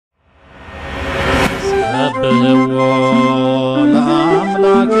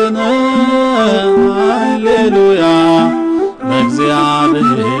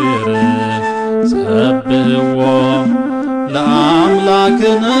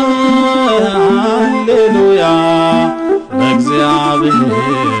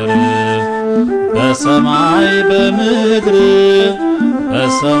በሰማይ በምድር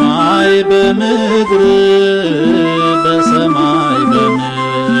በሰማይ በምድር በሰማይ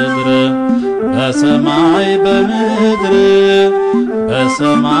በምድር በሰማይ በምድር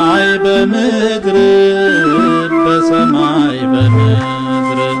በሰማይ በምድር በሰማይ በምድር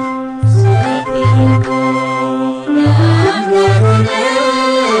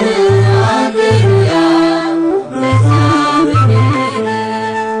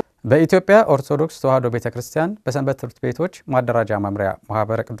በኢትዮጵያ ኦርቶዶክስ ተዋሕዶ ቤተክርስቲያን በሰንበት ትምህርት ቤቶች ማደራጃ መምሪያ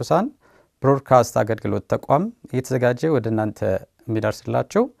ማኅበረ ቅዱሳን ብሮድካስት አገልግሎት ተቋም እየተዘጋጀ ወደ እናንተ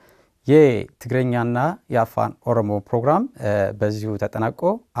የሚደርስላችሁ የትግርኛና የአፋን ኦሮሞ ፕሮግራም በዚሁ ተጠናቆ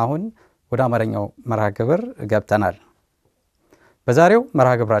አሁን ወደ አማርኛው መርሃ ግብር ገብተናል። በዛሬው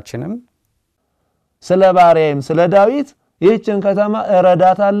መርሃ ግብራችንም ስለ ባሪያም ስለ ዳዊት ይህችን ከተማ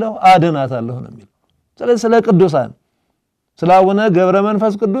እረዳታለሁ አድናታለሁ ነው የሚለው። ስለ ቅዱሳን ስለ አቡነ ገብረ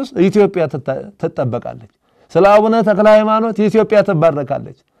መንፈስ ቅዱስ ኢትዮጵያ ትጠበቃለች። ስለ አቡነ ተክለ ሃይማኖት ኢትዮጵያ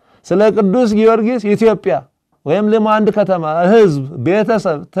ትባረካለች። ስለ ቅዱስ ጊዮርጊስ ኢትዮጵያ ወይም ለማንድ ከተማ ህዝብ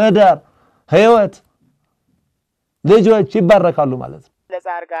ቤተሰብ ተዳር ህይወት ልጆች ይባረካሉ ማለት ነው።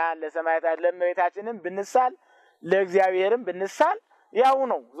 ለጻድቃን ለሰማዕታት ለእመቤታችንም ብንሳል ለእግዚአብሔርም ብንሳል ያው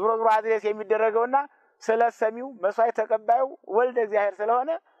ነው። ዙሮ ዙሮ አድሬስ የሚደረገውና ስለ ሰሚው መስዋዕት ተቀባዩ ወልደ እግዚአብሔር ስለሆነ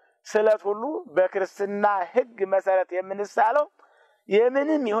ስለት ሁሉ በክርስትና ህግ መሰረት የምንሳለው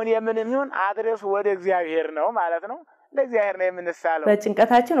የምንም ይሁን አድሬሱ ወደ እግዚአብሔር ነው ማለት ነው። ለእግዚአብሔር ነው የምንሳለው።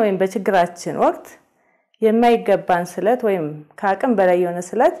 በጭንቀታችን ወይም በችግራችን ወቅት የማይገባን ስለት ወይም ከአቅም በላይ የሆነ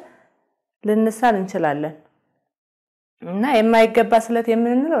ስለት ልንሳል እንችላለን እና የማይገባ ስለት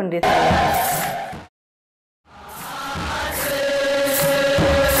የምንለው እንዴት ነው?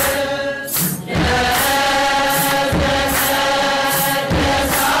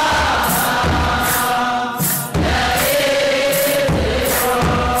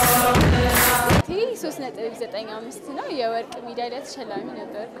 ነው የወርቅ ሜዳሊያ ተሸላሚ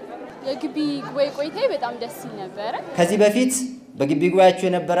ነበር። የግቢ ጉባኤ ቆይታዬ በጣም ደስ ይል ነበር። ከዚህ በፊት በግቢ ጉባኤያችሁ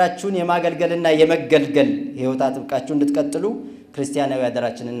የነበራችሁን የማገልገልና የመገልገል ህይወት አጥብቃችሁ እንድትቀጥሉ ክርስቲያናዊ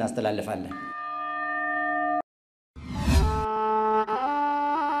አደራችንን እናስተላልፋለን።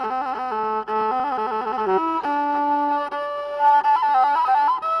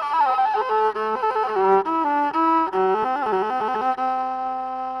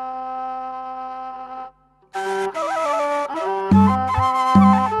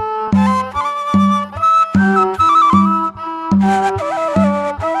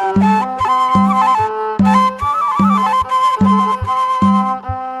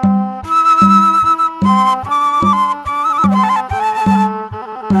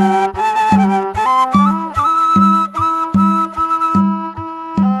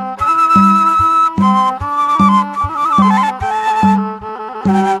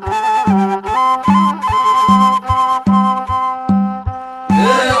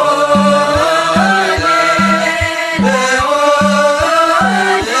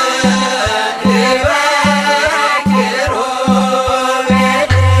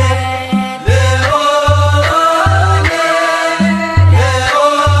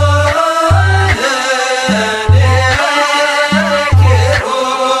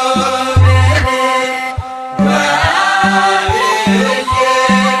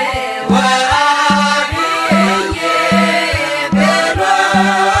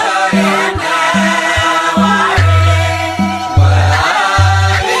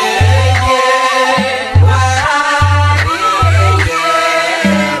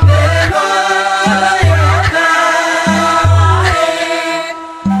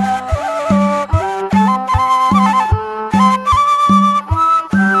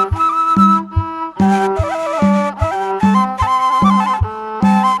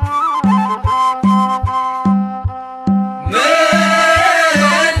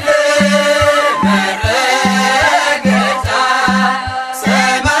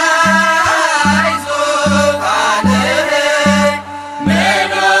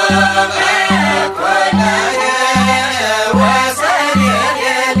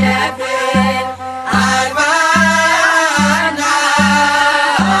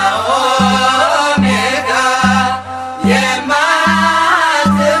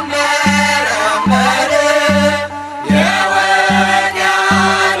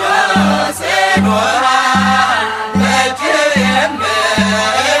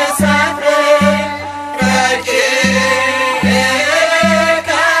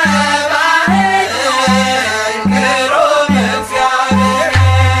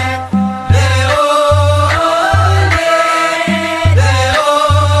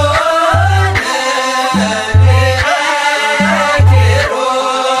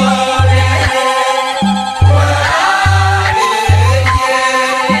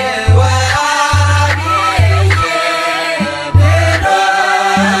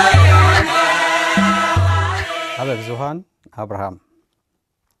 ብዙሃን አብርሃም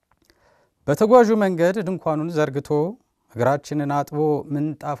በተጓዡ መንገድ ድንኳኑን ዘርግቶ እግራችንን አጥቦ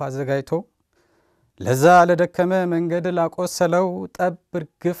ምንጣፍ አዘጋጅቶ ለዛ ለደከመ መንገድ ላቆሰለው ጠብር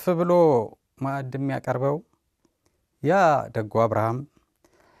ግፍ ብሎ ማዕድ የሚያቀርበው ያ ደጉ አብርሃም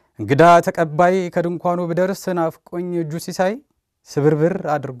እንግዳ ተቀባይ ከድንኳኑ ብደርስ ናፍቆኝ እጁ ሲሳይ ስብርብር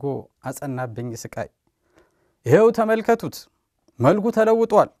አድርጎ አጸናብኝ ስቃይ ይሄው ተመልከቱት መልኩ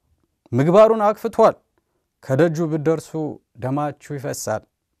ተለውጧል ምግባሩን አክፍቷል ከደጁ ብደርሱ ደማችሁ ይፈሳል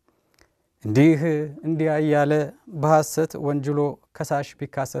እንዲህ ያያለ በሐሰት ወንጅሎ ከሳሽ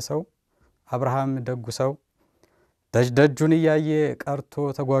ቢካሰሰው አብርሃም ደጉ ሰው ደጁን ያየ ቀርቶ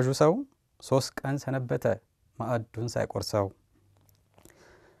ተጓዡ ሰው 3 ቀን ሰነበተ ማዕዱን ሳይቆርሰው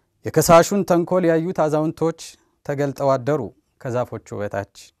የከሳሹን ተንኮል ያዩት አዛውንቶች ተገልጠው አደሩ ከዛፎቹ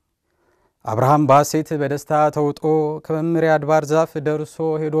በታች አብርሃም ባሴት በደስታ ተውጦ ከመምሪያ አድባር ዛፍ ደርሶ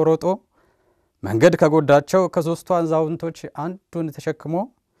ሄዶ ሮጦ መንገድ ከጎዳቸው ከሶስቱ አዛውንቶች አንዱን ተሸክሞ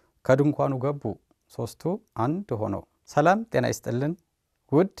ከድንኳኑ ገቡ ሶስቱ አንድ ሆነው ሰላም ጤና ይስጥልን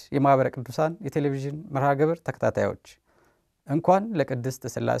ውድ የማኅበረ ቅዱሳን የቴሌቭዥን መርሃ ግብር ተከታታዮች እንኳን ለቅድስት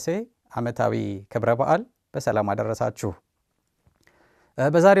ሥላሴ ዓመታዊ ክብረ በዓል በሰላም አደረሳችሁ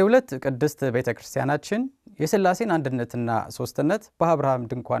በዛሬው ዕለት ቅድስት ቤተክርስቲያናችን የሥላሴን አንድነትና ሶስትነት በአብርሃም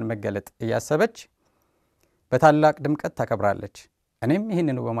ድንኳን መገለጥ እያሰበች በታላቅ ድምቀት ታከብራለች እኔም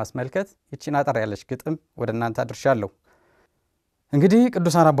ይህንኑ በማስመልከት ይቺን አጠር ያለች ግጥም ወደናንተ አድርሻለሁ እንግዲህ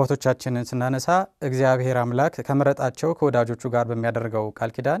ቅዱሳን አባቶቻችንን ስናነሳ እግዚአብሔር አምላክ ከመረጣቸው ከወዳጆቹ ጋር በሚያደርገው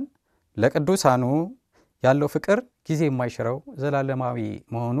ቃል ኪዳን ለቅዱሳኑ ያለው ፍቅር ጊዜ የማይሽረው ዘላለማዊ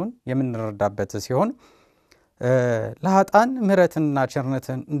መሆኑን የምንረዳበት ሲሆን ለኃጥአን ምሕረትንና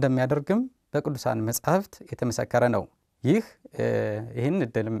ቸርነትን እንደሚያደርግም በቅዱሳን መጻሕፍት የተመሰከረ ነው ይህን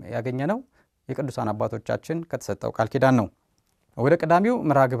እድልም ያገኘነው የቅዱሳን አባቶቻችን ከተሰጠው ቃል ኪዳን ነው ወደ ቀዳሚው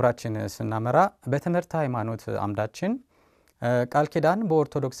መርሃ ግብራችን ስናመራ በትምህርተ ሃይማኖት አምዳችን ቃል ኪዳን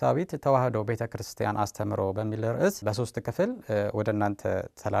በኦርቶዶክሳዊት ተዋህዶ ቤተክርስቲያን አስተምሮ በሚል ርዕስ በ3 ክፍል ወደናንተ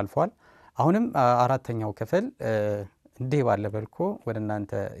ተላልፏል አሁንም አራተኛው ክፍል እንዲህ ባለ መልኩ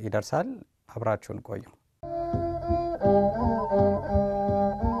ወደናንተ ይደርሳል አብራችሁን ቆዩ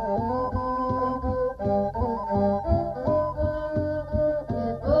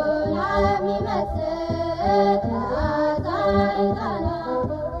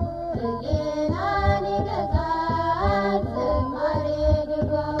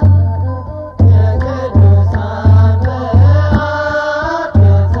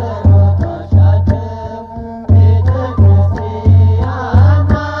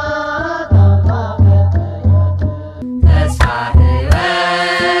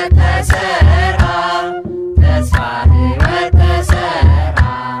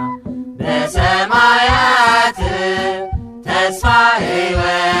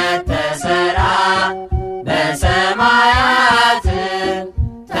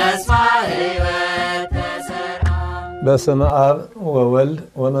በስመ አብ ወወልድ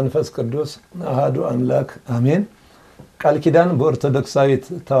ወመንፈስ ቅዱስ አሐዱ አምላክ አሜን ቃል ኪዳን በኦርቶዶክሳዊት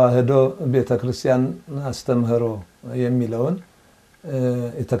ተዋህዶ ቤተክርስቲያን አስተምህሮ የሚለውን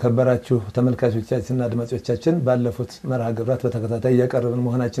የተከበራችሁ ተመልካቾቻችንና አድማጮቻችን ባለፉት መርሃ ግብራት በተከታታይ ያቀርብን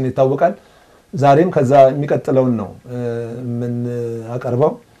መሆናችን ይታወቃል ዛሬም ከዛ የሚቀጥለውን ነው ምን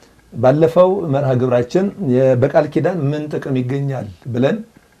አቀርበው ባለፈው መርሃ ግብራችን በቃል ኪዳን ምን ጥቅም ይገኛል ብለን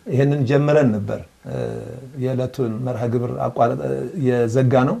ይሄንን ጀምረን ነበር የዕለቱን መርሃ ግብር አቋራጭ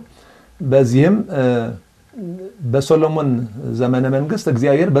የዘጋ ነው በዚህም በሶሎሞን ዘመነ መንግስት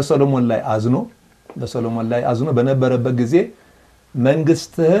እግዚአብሔር በሶሎሞን ላይ አዝኖ በነበረበት ጊዜ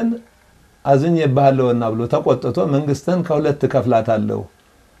መንግስትህን አዝኜብሃለሁና ብሎ ተቆጥቶ መንግስትህን ከሁለት ከፍላታለሁ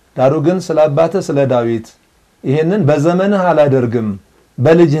ዳሩ ግን ስለአባትህ ስለ ዳዊት ይሄንን በዘመንህ አላደርግም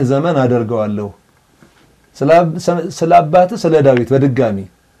በልጅህ ዘመን አደርገዋለሁ ስለአባትህ ስለ ዳዊት በድጋሚ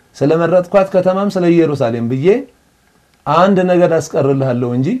ስለመረጥኳት ከተማም ስለ ኢየሩሳሌም ብዬ አንድ ነገር አስቀርልሃለሁ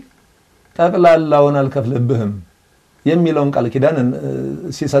እንጂ ጠቅላላውን አልከፍልብህም የሚለውን ቃል ኪዳን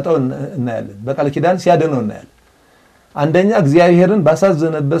ሲሰጠው እናያለን በቃል ኪዳን ሲያድነው እናያለን አንደኛ እግዚአብሔርን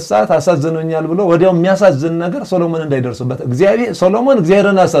ባሳዘነበት ሰዓት አሳዝኖኛል ብሎ ወዲያው የሚያሳዝን ነገር ሶሎሞን እንዳይደርስበት ሶሎሞን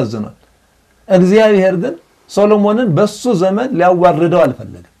እግዚአብሔርን አሳዝኗል እግዚአብሔር ግን ሶሎሞንን በሱ ዘመን ሊያዋርደው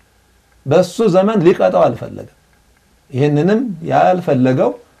አልፈለገም በሱ ዘመን ሊቀጣው አልፈለገም ይሄንንም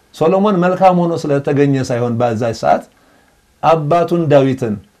ያልፈለገው ሶሎሞን መልካም ሆኖ ስለተገኘ ሳይሆን በዛይ ሰዓት አባቱን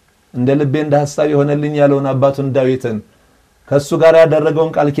ዳዊትን እንደ ልቤ እንደ ሐሳብ ይሆነልኝ ያለውን አባቱን ዳዊትን ከሱ ጋር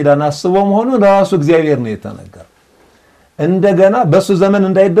ያደረገውን ቃል ኪዳን አስቦ መሆኑን ራሱ እግዚአብሔር ነው የተናገረው እንደገና በሱ ዘመን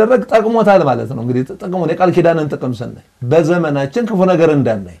እንዳይደረግ ጠቅሞታል ማለት ነው እንግዲህ ጥቅሙን የቃል ኪዳንን ጥቅም ስናይ በዘመናችን ክፉ ነገር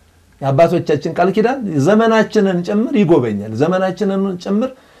እንዳናይ የአባቶቻችን ቃል ኪዳን ዘመናችንን ጭምር ይጎበኛል ዘመናችንን ጭምር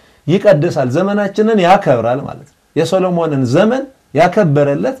ይቀድሳል ዘመናችንን ያከብራል ማለት ነው የሶሎሞንን ዘመን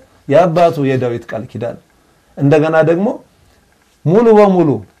ያከበረለት የአባቱ የዳዊት ቃል ኪዳን እንደገና ደግሞ ሙሉ በሙሉ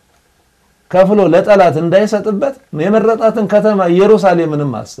ከፍሎ ለጠላት እንዳይሰጥበት የመረጣትን ከተማ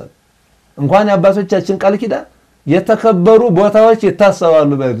ኢየሩሳሌምንም አሰብ እንኳን የአባቶቻችን ቃል ኪዳን የተከበሩ ቦታዎች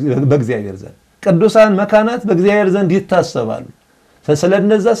ይታሰባሉ በእግዚአብሔር ዘንድ ቅዱሳን መካናት በእግዚአብሔር ዘንድ ይታሰባሉ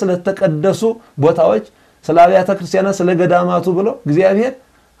ስለነዛ ስለተቀደሱ ቦታዎች ስለ አብያተ ክርስቲያናት ስለ ገዳማቱ ብሎ እግዚአብሔር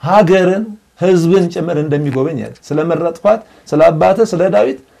ሀገርን ህዝብን ጭምር እንደሚጎበኝ ስለመረጥኳት ስለ አባተ ስለ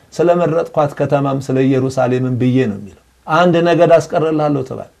ዳዊት ስለመረጥኳት ከተማም ስለ ኢየሩሳሌምን ብዬ ነው የሚለው አንድ ነገድ አስቀርልሃለሁ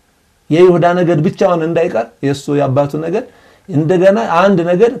ተባለ የይሁዳ ነገድ ብቻውን እንዳይቀር የሱ ያባቱ ነገድ እንደገና አንድ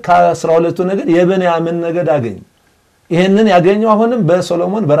ነገድ ከ12ቱ ነገድ የብንያምን ነገድ አገኘ ይሄንን ያገኘው አሁንም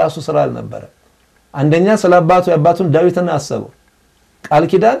በሶሎሞን በራሱ ስራ አልነበረ አንደኛ ስለ አባቱ ያባቱን ዳዊትን አሰበው ቃል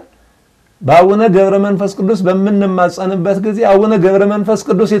ኪዳን በአቡነ ገብረ መንፈስ ቅዱስ በመንማጸንበት ጊዜ አቡነ ገብረ መንፈስ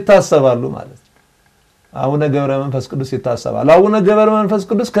ቅዱስ ይታሰባሉ ማለት አቡነ ገብረ መንፈስ ቅዱስ ይታሰባሉ አቡነ ገብረ መንፈስ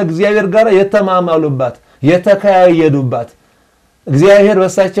ቅዱስ ከእግዚአብሔር ጋር የተማማሉባት የተካያየዱባት እግዚአብሔር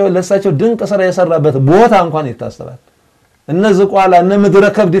ለሳቸው ድንቅ ስራ የሰራበት ቦታ እንኳን ይታሰባል እነዚህ ቋላ እነ ምድረ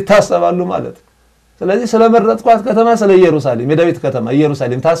ከብድ ይታሰባሉ ማለት ስለዚህ ስለመረጥኳት ከተማ ስለ ኢየሩሳሌም የዳዊት ከተማ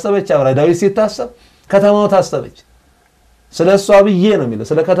ኢየሩሳሌም ታሰበች አብራ ዳዊት ሲታሰብ ከተማው ታሰበች ስለሷ ብዬ ነው የሚለው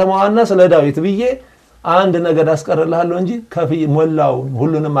ስለ ከተማዋና ስለ ዳዊት ብዬ አንድ ነገድ አስቀርልሃለሁ እንጂ ከፍይ ሞላው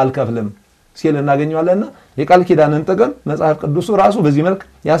ሁሉንም አልከፍልም ሲል እናገኘዋለና የቃል ኪዳንን ጥቅም መጽሐፍ ቅዱሱ ራሱ በዚህ መልክ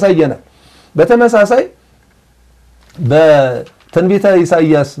ያሳየናል በተመሳሳይ በትንቢተ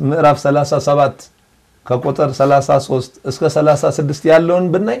ኢሳይያስ ምዕራፍ 37 ከቁጥር 33 እስከ 36 ያለውን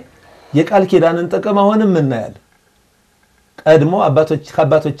ብናይ የቃል ኪዳንን ጥቅም አሁንም እናያለን ቀድሞ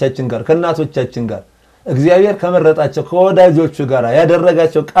ከአባቶቻችን ጋር ከእናቶቻችን ጋር እግዚአብሔር ከመረጣቸው ከወዳጆቹ ጋር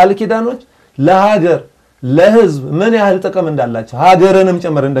ያደረጋቸው ቃል ኪዳኖች ለሀገር ለህዝብ ምን ያህል ጥቅም እንዳላቸው ሀገርንም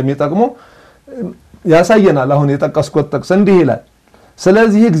ጭምር እንደሚጠቅሙ ያሳየናል አሁን የጠቀስኩት ጥቅስ እንዲህ ይላል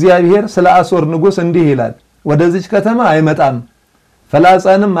ስለዚህ እግዚአብሔር ስለ አሶር ንጉስ እንዲህ ይላል ወደዚህ ከተማ አይመጣም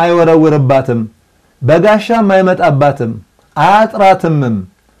ፈላጻንም አይወረውርባትም በጋሻም አይመጣባትም አያጥራትምም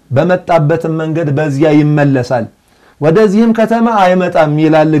በመጣበትም መንገድ በዚያ ይመለሳል ወደዚህም ከተማ አይመጣም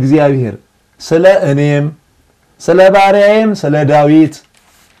ይላል እግዚአብሔር ስለ እኔም ስለ ባሪያዬም ስለ ዳዊት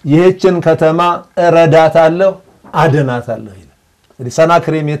ይህችን ከተማ እረዳታለሁ አድናታለሁ ይላል እንግዲህ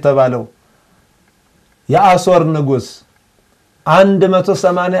ሰናክሬም የተባለው የአሶር ንጉስ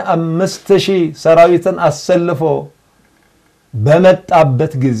 185000 ሰራዊትን አሰልፎ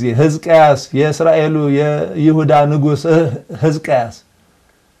በመጣበት ጊዜ ሕዝቅያስ የእስራኤሉ የይሁዳ ንጉስ ሕዝቅያስ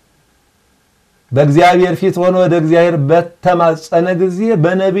በእግዚአብሔር ፊት ሆኖ ወደ እግዚአብሔር በተማጸነ ጊዜ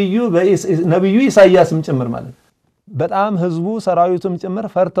በነብዩ ኢሳይያስም ጭምር ማለት በጣም ህዝቡ ሰራዊቱም ጭምር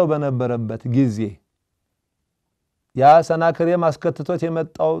ፈርተው በነበረበት ጊዜ ያ ሰናክሬም አስከትቶት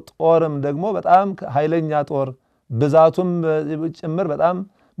የመጣው ጦርም ደግሞ በጣም ኃይለኛ ጦር ብዛቱም ጭምር በጣም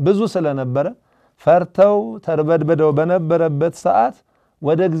ብዙ ስለነበረ ፈርተው ተርበድበደው በነበረበት ሰዓት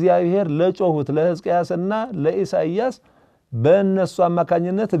ወደ እግዚአብሔር ለጮሁት ለሕዝቅያስና ለኢሳይያስ በእነሱ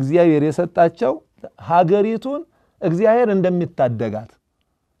አማካኝነት እግዚአብሔር የሰጣቸው ሀገሪቱን እግዚአብሔር እንደሚታደጋት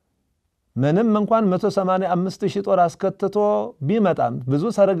ምንም እንኳን 185000 ጦር አስከትቶ ቢመጣም ብዙ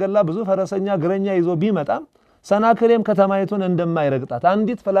ሰረገላ ብዙ ፈረሰኛ እግረኛ ይዞ ቢመጣም ሰናክሬም ከተማይቱን እንደማይረግጣት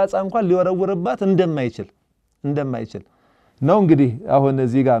አንዲት ፍላጻ እንኳን ሊወረውርባት እንደማይችል ነው እንግዲህ አሁን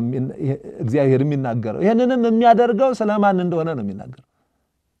እዚህ ጋር እግዚአብሔር የሚናገረው ይሄንንም የሚያደርገው ስለማን እንደሆነ ነው የሚናገረው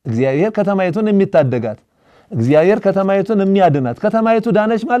እግዚአብሔር ከተማይቱን የሚታደጋት እግዚአብሔር ከተማይቱን የሚያድናት ከተማይቱ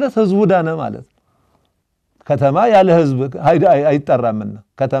ዳነች ማለት ህዝቡ ዳነ ማለት ከተማ ያለ ህዝብ አይጠራምና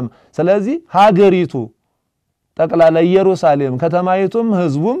ከተማ ስለዚህ ሀገሪቱ ጠቅላላ ኢየሩሳሌም ከተማይቱም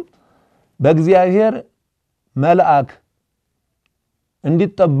ህዝቡም በእግዚአብሔር መልአክ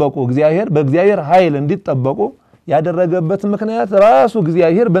እንዲጠበቁ እግዚአብሔር በእግዚአብሔር ኃይል እንዲጠበቁ ያደረገበት ምክንያት ራሱ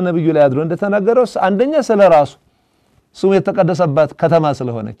እግዚአብሔር በነብዩ ላይ አድሮ እንደተናገረው አንደኛ ስለራሱ ስሙ የተቀደሰባት ከተማ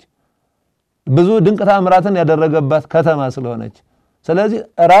ስለሆነች ብዙ ድንቅ ተአምራትን ያደረገባት ከተማ ስለሆነች ስለዚህ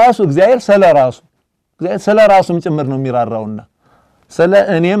ራሱ እግዚአብሔር ስለራሱም ጭምር ነው የሚራራውና ስለ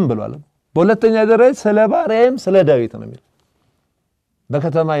እኔም ብሏል በሁለተኛ ደረጃ ስለ ባሪያዬም ስለ ዳዊት ነው የሚለው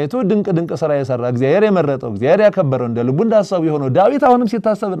በከተማይቱ ድንቅ ስራ የሰራ እግዚአብሔር የመረጠው እግዚአብሔር ያከበረው እንደ ልቡ እንዳሰበው የሆነው ዳዊት አሁንም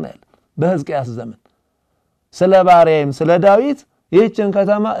ሲታሰብ እናያለን በሕዝቅያስ ዘመን ስለ ባሪያዬም ስለ ዳዊት ይህችን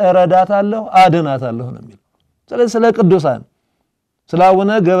ከተማ እረዳታለሁ አድናታለሁ ነው የሚለው ስለዚህ ስለ ቅዱሳን ስለ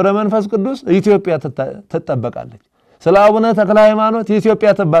አቡነ ገብረ መንፈስ ቅዱስ ኢትዮጵያ ትጠበቃለች ስለ አቡነ ተክለ ሃይማኖት ኢትዮጵያ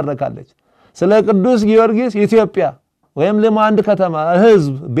ትባረካለች ስለ ቅዱስ ጊዮርጊስ ኢትዮጵያ ወይም ለማንድ ከተማ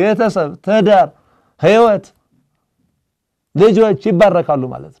ህዝብ ቤተሰብ ተዳር ህይወት ልጆች ይባረካሉ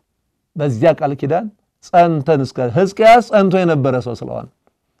ማለት ነው በዚያ ቃል ኪዳን ጸንተን እስከ ሕዝቅያስ ጸንቶ የነበረ ሰው ስለሆነ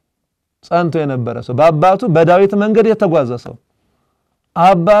ጸንቶ የነበረ ሰው በአባቱ በዳዊት መንገድ የተጓዘ ሰው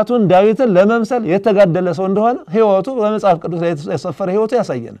አባቱን ዳዊትን ለመምሰል የተጋደለ ሰው እንደሆነ ህይወቱ በመጽሐፍ ቅዱስ ላይ የተሰፈረ ህይወቱ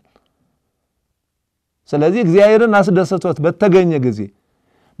ያሳየናል። ስለዚህ እግዚአብሔርን አስደስቶት በተገኘ ጊዜ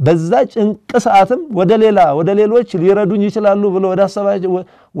በዛ ጭንቅ ሰዓትም ወደ ሌሎች ሊረዱኝ ይችላሉ ብሎ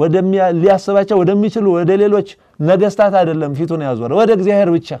ሊያስባቸው ወደሚችሉ ወደ ሌሎች ነገስታት አይደለም ፊቱን ያዞረ ወደ እግዚአብሔር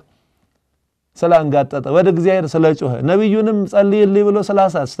ብቻ ስላንጋጠጠ ወደ እግዚአብሔር ስለጮኸ ነብዩንም ጸልይልኝ ብሎ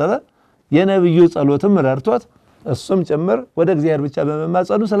ስላሳሰበ የነብዩ ጸሎትም ረድቶት እሱም ጭምር ወደ እግዚአብሔር ብቻ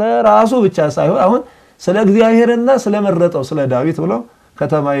በመማጸኑ ስለ ራሱ ብቻ ሳይሆን አሁን ስለ እግዚአብሔርና ስለመረጠው ስለ ዳዊት ብሎ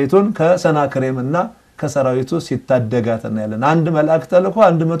ከተማይቱን ከሰናክሬምና ከሰራዊቱ ሲታደጋት እናያለን። አንድ መልአክ ተልኮ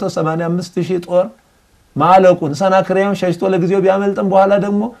 185000 ጦር ማለቁን ሰናክሬም ሸሽቶ ለጊዜው ቢያመልጥም በኋላ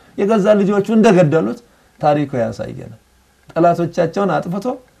ደግሞ የገዛ ልጆቹ እንደገደሉት ታሪኩ ያሳየናል። ጠላቶቻቸውን አጥፍቶ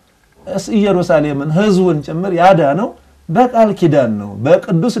ኢየሩሳሌምን ህዝቡን ጭምር ያዳነው በቃል ኪዳን ነው፣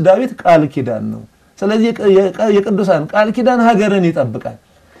 በቅዱስ ዳዊት ቃል ኪዳን ነው። ስለዚህ የቅዱሳን ቃል ኪዳን ሀገርን ይጠብቃል።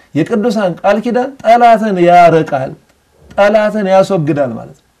 የቅዱሳን ቃል ኪዳን ጠላትን ያርቃል፣ ጠላትን ያስወግዳል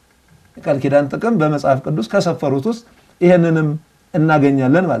ማለት ነው። ቃል ኪዳን ጥቅም በመጽሐፍ ቅዱስ ከሰፈሩት ውስጥ ይሄንንም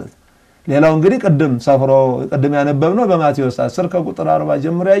እናገኛለን ማለት ነው። ሌላው እንግዲህ ቅድም ያነበብነው በማቴዎስ 10 ከቁጥር 40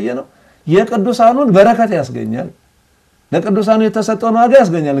 ጀምሮ ያየነው የቅዱሳኑን በረከት ያስገኛል። ለቅዱሳኑ የተሰጠውን ዋጋ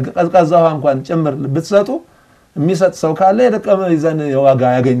ያስገኛል። ቀዝቃዛ ውሃ እንኳን ጭምር ብትሰጡ የሚሰጥ ሰው ካለ የደቀመ ይዘን ዋጋ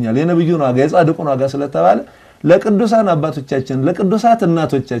ያገኛል። የነብዩን ዋጋ የጻድቁን ዋጋ ስለተባለ ለቅዱሳን አባቶቻችን ለቅዱሳት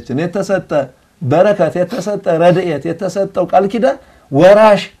እናቶቻችን የተሰጠ በረከት የተሰጠ ረድኤት የተሰጠው ቃል ኪዳን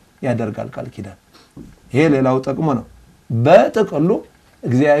ወራሽ ያደርጋል ቃል ኪዳን። ይሄ ሌላው ጥቅሙ ነው። በጥቅሉ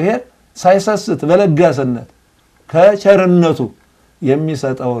እግዚአብሔር ሳይሰስት በለጋስነት ከቸርነቱ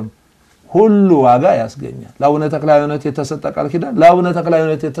የሚሰጠውን ሁሉ ዋጋ ያስገኛል። ለአቡነ ተክለ ሃይማኖት የተሰጠ ቃል ኪዳን ለአቡነ ተክለ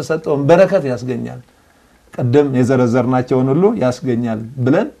ሃይማኖት የተሰጠውን በረከት ያስገኛል። ቀደም የዘረዘርናቸውን ሁሉ ያስገኛል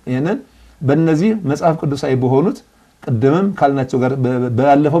ብለን ይሄንን በእነዚህ መጽሐፍ ቅዱሳዊ በሆኑት ቀደምም ካልናቸው ጋር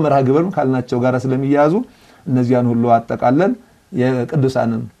ባለፈው መርሃ ግብርም ካልናቸው ጋር ስለሚያዙ እነዚያን ሁሉ አጠቃለን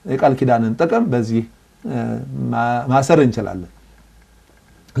የቅዱሳንን የቃል ኪዳንን ጥቅም በዚህ ማሰር እንችላለን።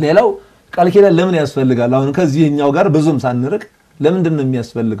 ሌላው ቃል ኪዳን ለምን ያስፈልጋል? አሁን ከዚህኛው ጋር ብዙም ሳንርቅ ለምንድን ነው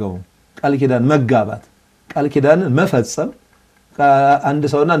የሚያስፈልገው? ቃል ኪዳን መጋባት ቃል ኪዳንን መፈጸም አንድ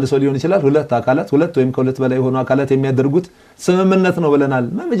ሰውና አንድ ሰው ሊሆን ይችላል ሁለት አካላት ሁለት ወይም ከሁለት በላይ ሆኖ አካላት የሚያደርጉት ስምምነት ነው ብለናል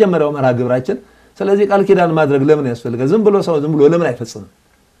በመጀመሪያው መርሃ ግብራችን። ስለዚህ ቃል ኪዳን ማድረግ ለምን ያስፈልጋል? ዝም ብሎ ሰው ዝም ብሎ ለምን አይፈጽምም?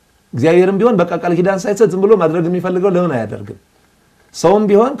 እግዚአብሔርም ቢሆን በቃ ቃል ኪዳን ሳይሰጥ ዝም ብሎ ማድረግ የሚፈልገው ለምን አያደርግም? ሰውም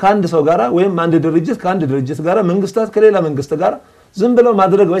ቢሆን ከአንድ ሰው ጋራ ወይም አንድ ድርጅት ከአንድ ድርጅት ጋራ መንግስታት ከሌላ መንግስት ጋራ ዝም ብለው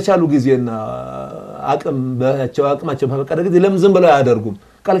ማድረግ በቻሉ ጊዜና አቅማቸው በፈቀደ ጊዜ ለምን ዝም ብለው አያደርጉም?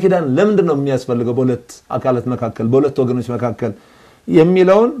 ቃል ኪዳን ለምንድን ነው የሚያስፈልገው በሁለት አካላት መካከል በሁለት ወገኖች መካከል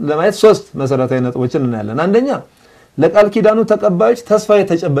የሚለውን ለማየት ሶስት መሰረታዊ ነጥቦችን እናያለን። አንደኛ ለቃል ኪዳኑ ተቀባዮች ተስፋ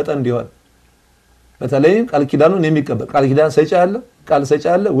የተጨበጠ እንዲሆን በተለይም ቃል ኪዳኑን የሚቀበል ቃል ኪዳን ሰጪ አለ ቃል ሰጪ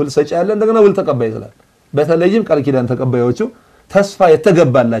አለ ውል ሰጪ አለ እንደገና ውል ተቀባይ ይላል። በተለይም ቃል ኪዳን ተቀባዮቹ ተስፋ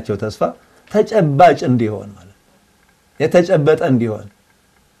የተገባላቸው ተስፋ ተጨባጭ እንዲሆን ማለት የተጨበጠ እንዲሆን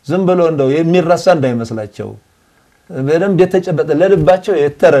ዝም ብሎ እንደው የሚረሳ እንዳይመስላቸው በደንብ የተጨበጠ ለልባቸው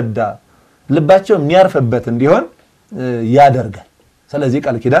የተረዳ ልባቸው የሚያርፍበት እንዲሆን ያደርጋል። ስለዚህ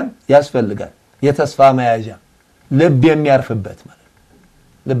ቃል ኪዳን ያስፈልጋል። የተስፋ መያዣ ልብ የሚያርፍበት ማለት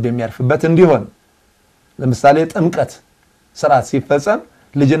ልብ የሚያርፍበት እንዲሆን ለምሳሌ ጥምቀት ሥርዓት ሲፈጸም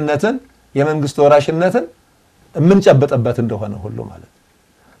ልጅነትን የመንግስት ወራሽነትን የምንጨበጥበት እንደሆነ ሁሉ ማለት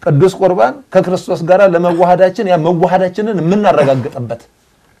ቅዱስ ቁርባን ከክርስቶስ ጋር ለመዋሃዳችን ያ መዋሃዳችንን የምናረጋግጥበት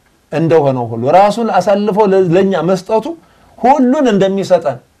እንደሆነ ሁሉ ራሱን አሳልፎ ለኛ መስጠቱ ሁሉን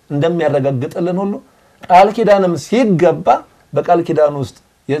እንደሚሰጠን እንደሚያረጋግጥልን ሁሉ ቃል ኪዳንም ሲገባ በቃል ኪዳን ውስጥ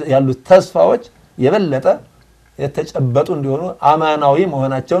ያሉት ተስፋዎች የበለጠ የተጨበጡ እንዲሆኑ አማናዊ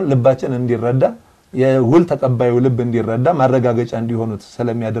መሆናቸውን ልባችን እንዲረዳ የውል ተቀባዩ ልብ እንዲረዳ ማረጋገጫ እንዲሆኑት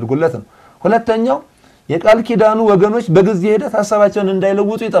ስለሚያደርጉለት ነው። ሁለተኛው የቃል ኪዳኑ ወገኖች በጊዜ ሂደት ሐሳባቸውን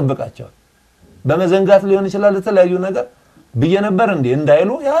እንዳይለውጡ ይጠብቃቸዋል። በመዘንጋት ሊሆን ይችላል የተለያዩ ነገር በየነበር እንዳይሉ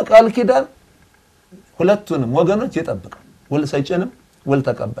ያ ቃል ኪዳን ሁለቱንም ወገኖች ይጠብቃል። ውል ሰጪንም ውል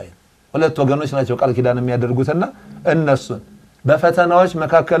ተቀባይንም ሁለት ወገኖች ናቸው ቃል ኪዳን የሚያደርጉትና እነሱን በፈተናዎች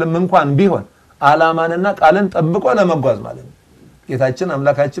መካከልም እንኳን ቢሆን ዓላማንና ቃልን ጠብቆ ለመጓዝ ማለት ነው። ጌታችን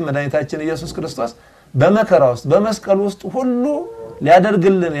አምላካችን መድኃኒታችን ኢየሱስ ክርስቶስ በመከራ ውስጥ በመስቀል ውስጥ ሁሉ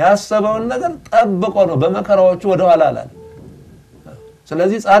ሊያደርግልን ያሰበውን ነገር ጠብቆ ነው በመከራዎቹ ወደ ኋላ አላለ።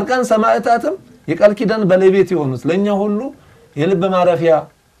 ስለዚህ ጻድቃን ሰማዕታትም የቃል ኪዳን ባለቤት የሆኑት ለኛ ሁሉ የልብ ማረፊያ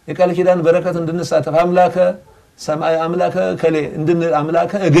የቃል ኪዳን በረከት እንድንሳተፍ አምላከ ሰማይ አምላከ ከሌ እንድንል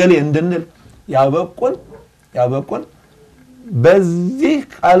አምላከ እገሌ እንድንል ያበቁን በዚህ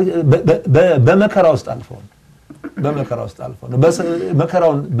ቃል በመከራ ውስጥ አልፈው በመከራ ውስጥ አልፈው ነው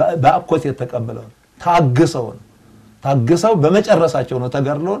መከራውን በአኮት የተቀበለው ታግሰው በመጨረሳቸው ነው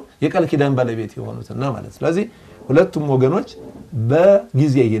ተጋድሎን የቃል ኪዳን ባለቤት የሆኑትና ማለት ስለዚህ ሁለቱም ወገኖች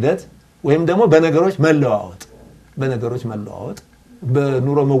በጊዜ ሂደት ወይም ደግሞ በነገሮች መለዋወጥ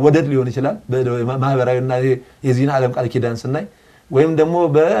በኑሮ መወደድ ሊሆን ይችላል በማህበራዊና የዚህን ዓለም ቃል ኪዳን ስናይ ወይም ደግሞ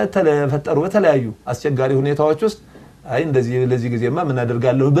በተፈጠሩ በተለያዩ አስቸጋሪ ሁኔታዎች ውስጥ አይ እንደዚህ ለዚህ ጊዜማ ምን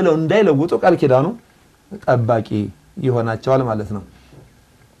አደርጋለሁ ብለው እንዳይለውጡ ቃል ኪዳኑ ጠባቂ ይሆናቸዋል ማለት ነው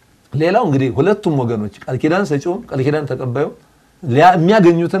ሌላው እንግዲህ ሁለቱም ወገኖች ቃል ኪዳን ሰጪው ቃል ኪዳን ተቀባዩ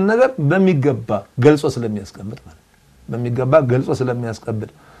የሚያገኙትን ነገር በሚገባ ገልጾ ስለሚያስቀምጥ ማለት በሚገባ ገልጾ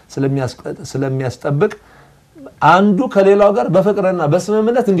ስለሚያስጠብቅ አንዱ ከሌላው ጋር በፍቅርና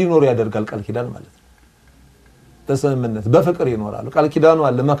በስምምነት እንዲኖሩ ያደርጋል ቃል ኪዳን ማለት ነው በስምምነት በፍቅር ይኖራሉ ቃል ኪዳኑ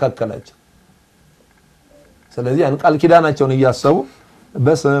አለ መካከላቸው ስለዚህ ያን ቃል ኪዳናቸውን ያያሰቡ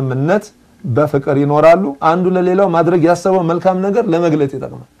በስምምነት በፍቅር ይኖራሉ አንዱ ለሌላው ማድረግ ያሰበው መልካም ነገር ለመግለጥ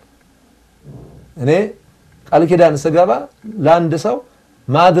ይጠቅማል እኔ ቃል ኪዳን ስገባ ለአንድ ሰው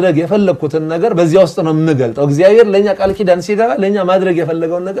ማድረግ የፈለኩትን ነገር በዚያ ውስጥ ነው የምገልጠው እግዚአብሔር ለኛ ቃል ኪዳን ሲገባ ለኛ ማድረግ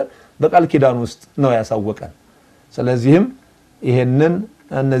የፈለገውን ነገር በቃል ኪዳን ውስጥ ነው ያሳወቀን ስለዚህም ይሄንን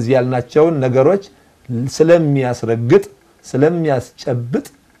እነዚህ ያልናቸውን ነገሮች ስለሚያስረግጥ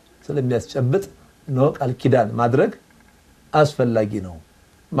ስለሚያስጨብጥ ነው ቃል ኪዳን ማድረግ አስፈላጊ ነው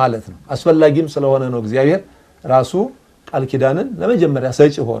ማለት ነው አስፈላጊም ስለሆነ ነው እግዚአብሔር ራሱ ቃል ኪዳንን ለመጀመሪያ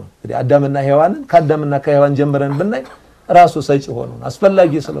ሰጪ ሆኖ እንግዲህ አዳምና ሔዋንን ከአዳምና ከሔዋን ጀምረን ብናይ ራሱ ሰጪ ሆኖ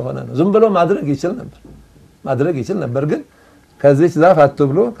አስፈላጊ ስለሆነ ነው ዝም ብሎ ማድረግ ይችል ነበር ግን ከዚህ ዛፍ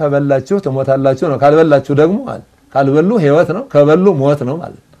አትብሉ ከበላችሁ ትሞታላችሁ ነው ካልበላችሁ ደግሞ ካልበሉ ሕይወት ነው ከበሉ ሞት ነው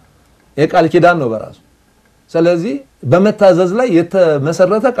ማለት የቃል ኪዳን ነው በራሱ ስለዚህ በመታዘዝ ላይ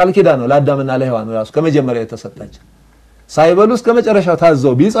የተመሰረተ ቃል ኪዳን ነው ለአዳምና ለሔዋን ራሱ ከመጀመሪያ የተሰጣቸው ሳይበሉ እስከ መጨረሻው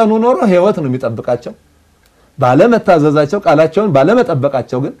ታዘው ቢጸኑ ኖሮ ሕይወት ነው የሚጠብቃቸው ባለመታዘዛቸው ቃላቸውን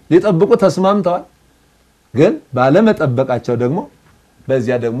ባለመጠበቃቸው ግን ሊጠብቁ ተስማምተዋል ግን ባለመጠበቃቸው ደግሞ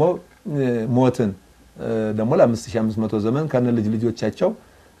በዚያ ደግሞ ሞትን ደግሞ ለ5500 ዘመን ከነ ልጆቻቸው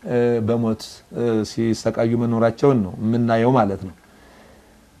በሞት ሲሰቃዩ መኖራቸውን ነው የምናየው ማለት ነው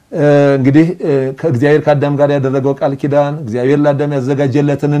እንግዲህ ከእግዚአብሔር ከአዳም ጋር ያደረገው ቃል ኪዳን እግዚአብሔር ለአዳም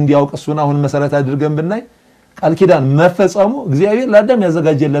ያዘጋጀለትን እንዲያውቅ እሱን አሁን መሰረት አድርገን ብናይ ቃል ኪዳን መፈጸሙ እግዚአብሔር ለአዳም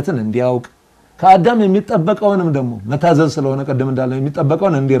ያዘጋጀለትን እንዲያውቅ ከአዳም የሚጠበቀውንም ደግሞ መታዘዝ ስለሆነ ቀደም እንዳለው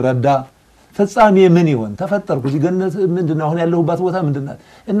የሚጠበቀውን እንዲረዳ ፍጻሜ ምን ይሆን ተፈጠርኩ ገነት ምንድነው አሁን ያለሁባት ቦታ ምንድነው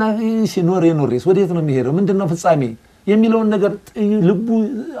እና እሺ ኖሬስ ወዴት ነው የሚሄደው ምንድነው ፍጻሜ የሚለውን ነገር ልቡ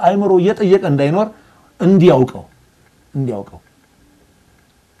አይምሮ እየጠየቀ እንዳይኖር እንዲያውቀው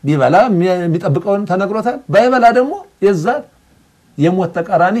ቢበላ የሚጠብቀውን ተነግሮታል ባይበላ ደግሞ የዛ የሞት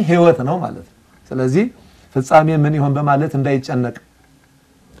ተቃራኒ ሕይወት ነው ማለት ነው ስለዚህ ፍጻሜ ምን ይሆን በማለት እንዳይጨነቅ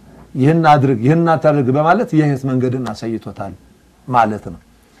ይህን አታድርግ በማለት የህይወት መንገድን አሳይቶታል ማለት ነው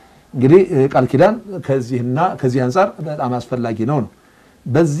እንግዲህ ቃል ኪዳን ከዚህ አንፃር በጣም አስፈላጊ ነው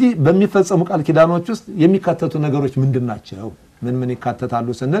በዚህ በሚፈጸሙ ቃል ኪዳኖች ውስጥ የሚካተቱ ነገሮች ምንድናቸው ምን ይካተታሉ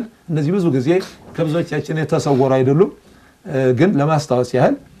ስንል እነዚህ ብዙ ጊዜ ከብዙዎቻችን የተሰወሩ አይደሉም ግን ለማስታወስ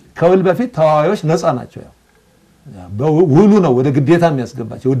ያህል ከውል በፊት ተዋዋዮች ነፃ ናቸው በውሉ ነው ወደ ግዴታ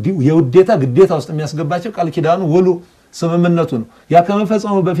የሚያስገባቸው የውዴታ ግዴታ ውስጥ የሚያስገባቸው ቃል ኪዳኑ ውሉ ስምምነቱ ነው ያ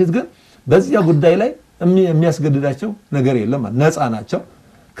ከመፈጸሙ በፊት ግን በዚያ ጉዳይ ላይ የሚያስገድዳቸው ነገር የለም ነፃ ናቸው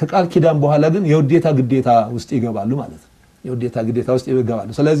ከቃል ኪዳን በኋላ ግን የውዴታ ግዴታ ውስጥ ይገባሉ ማለት ነው የውዴታ ግዴታ ውስጥ ይገባሉ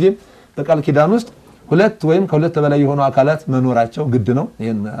ስለዚህ በቃል ኪዳን ውስጥ ሁለት ወይም ከሁለት በላይ የሆኑ አካላት መኖራቸው ግድ ነው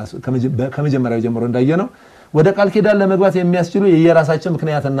ይሄን ከመጀመሪያው ጀምሮ እንዳየነው ወደ ቃል ኪዳን ለመግባት የሚያስችሉ የየራሳቸው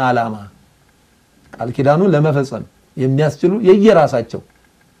ምክንያትና ዓላማ ቃል ኪዳኑ ለመፈጸም የሚያስችሉ የየራሳቸው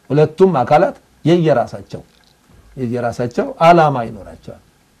ሁለቱም አካላት የየራሳቸው ዓላማ ይኖራቸዋል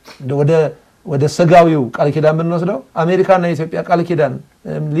ወደ ስጋዊው ቃል ኪዳን ብንወስደው አሜሪካና ኢትዮጵያ ቃል ኪዳን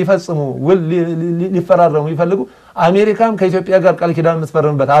ሊፈጽሙ ሊፈራረሙ ይፈልጉ አሜሪካም ከኢትዮጵያ ጋር ቃል ኪዳን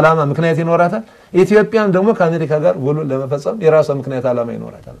የምትፈርምበት ዓላማ ምክንያት ይኖራታል ኢትዮጵያም ደግሞ ከአሜሪካ ጋር ውሉን ለመፈጸም የራሷ ምክንያት ዓላማ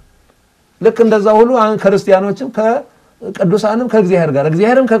ይኖራታል ልክ እንደዛ ሁሉ ክርስቲያኖችም ከቅዱሳንም ከእግዚአብሔር ጋር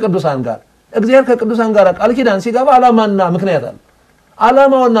እግዚአብሔርም ከቅዱሳን ጋር እግዚአብሔር ከቅዱሳን ጋር ቃል ኪዳን ሲገባ ዓላማና ምክንያት አለ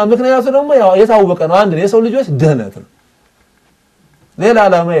ዓላማውና ምክንያቱ ደግሞ ያው የታወቀ ነው አንድ የሰው ልጆች ድህነት ነው ሌላ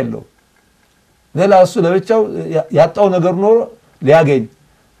ዓላማ የለው ሌላ እሱ ለብቻው ያጣው ነገር ኖሮ ሊያገኝ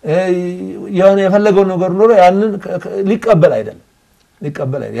የፈለገው ነገር ኖሮ ያንን ሊቀበል አይደለም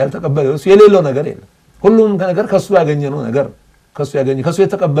ያልተቀበለው እሱ የሌለው ነገር የለም ሁሉም ነገር ከሱ ያገኘነው ነገር ከሱ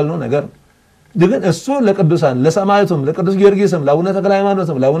የተቀበልነው ነገር ግን እሱ ለቅዱሳን ለሰማዕቱም ለቅዱስ ጊዮርጊስም ለአቡነ ተክለ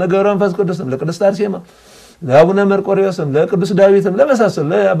ሃይማኖትም ለአቡነ ገብረ መንፈስ ቅዱስም ለቅድስት አርሴማ ለአቡነ መርቆሬዎስም ለቅዱስ ዳዊትም ለመሳሰሉ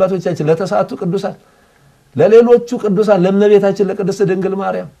ለአባቶቻችን ለተሳቱ ቅዱሳን ለሌሎቹ ቅዱሳን ለእመቤታችን ለቅድስት ድንግል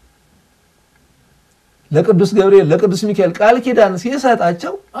ማርያም ለቅዱስ ገብርኤል ለቅዱስ ሚካኤል ቃል ኪዳን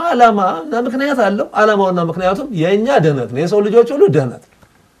ሲሰጣቸው ዓላማና ምክንያት አለው። ዓላማውና ምክንያቱም የኛ ድህነት ነው፣ የሰው ልጆች ሁሉ ድህነት።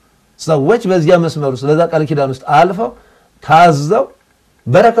 ሰዎች በዚያ መስመር ውስጥ ለዛ ቃል ኪዳን ውስጥ አልፈው ታዘው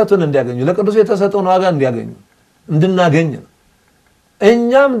በረከቱን እንዲያገኙ ለቅዱስ የተሰጠውን ዋጋ እንዲያገኙ እንድናገኝ ነው።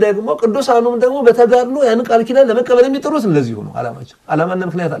 እኛም ደግሞ ቅዱሳኑም ደግሞ በተጋድሎ ያን ቃል ኪዳን ለመቀበል የሚጥሩት እንደዚህ ሆኖ ዓላማቸው ዓላማና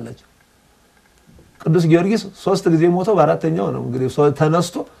ምክንያት አላቸው። ቅዱስ ጊዮርጊስ 3 ጊዜ ሞቶ በአራተኛው ነው እንግዲህ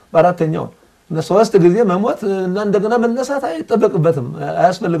ተነስቶ በአራተኛው እና 3 ጊዜ መሞት እና እንደገና መነሳት አይጠበቅበትም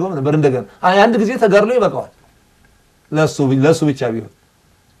አያስፈልገውም ነበር። እንደገና አንድ ጊዜ ተጋድሎ ይበቃዋል። ለሱ ብቻ ቢሆን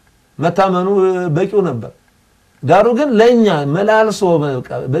መታመኑ በቂው ነበር። ዳሩ ግን ለኛ መላልሶ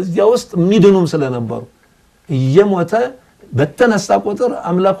በዚያ ውስጥ የሚድኑም ስለነበሩ እየሞተ በተነሳ ቁጥር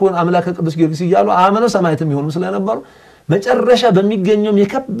አምላከ ቅዱስ ጊዮርጊስ ይያሉ አመኑ ሰማዕት የሚሆኑ ስለነበሩ መጨረሻ በሚገኘው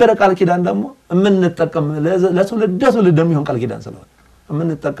የከበረ ቃል ኪዳን ደግሞ እምንጠቀም ለትውልድ የሚሆን ቃል ኪዳን ስለሆነ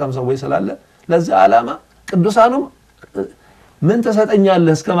እምንጠቀም ሰዎች ስላለ ለዚህ ዓላማ ቅዱሳኑም ምን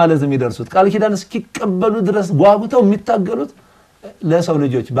ተሰጠኛለህ እስከ ማለት የሚደርሱት ቃል ኪዳን እስኪቀበሉ ድረስ ጓጉተው የሚታገሉት ለሰው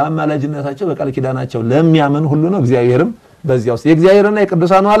ልጆች በአማላጅነታቸው በቃል ኪዳናቸው ለሚያመን ሁሉ ነው። እግዚአብሔርም በዚያው ውስጥ የእግዚአብሔርና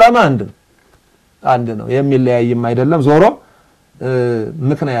የቅዱሳኑ ዓላማ አንድ ነው፣ የሚለያይም አይደለም። ዞሮ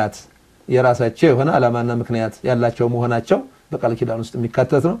ምክንያት የራሳቸው የሆነ ዓላማና ምክንያት ያላቸው መሆናቸው በቃል ኪዳን ውስጥ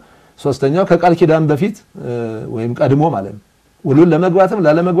የሚካተት ነው። ሶስተኛው ከቃል ኪዳን በፊት ወይም ቀድሞ ማለት ነው ውሉን ለመግባትም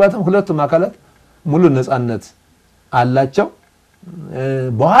ላለመግባትም ሁለቱም አካላት ሙሉ ነፃነት አላቸው።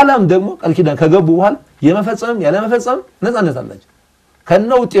 በኋላም ደግሞ ቃል ኪዳን ከገቡ በኋላ የመፈጸም ያለመፈጸም ነፃነት አላቸው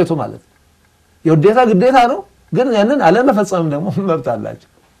ከነው ውጤቱ ማለት የውዴታ ግዴታ ነው፣ ግን ያንን አለመፈጸም ደግሞ መብት አላቸው።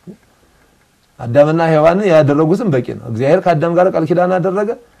 አዳምና ሔዋን ያደረጉትም በቂ ነው። እግዚአብሔር ከአዳም ጋር ቃል ኪዳን አደረገ።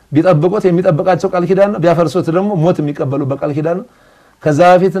 ቢጠብቁት የሚጠብቃቸው ቃል ኪዳን ነው፣ ቢያፈርሱት ደግሞ ሞት የሚቀበሉ በቃል ኪዳን ነው። ከዛ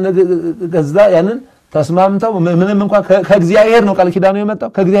በፊት ከዛ ያንን ተስማምተው ምንም እንኳን ከእግዚአብሔር ነው ቃል ኪዳኑ የመጣው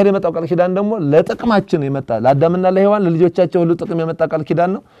ከእግዚአብሔር የመጣው ቃል ኪዳን ደግሞ ለጥቅማችን የመጣ ለአዳምና ለሔዋን ለልጆቻቸው ሁሉ ጥቅም የመጣ ቃል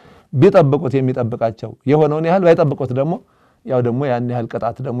ኪዳን ነው። ቢጠብቁት የሚጠብቃቸው የሆነውን ያህል ባይጠብቁት ደግሞ ያው ደግሞ ያን ያህል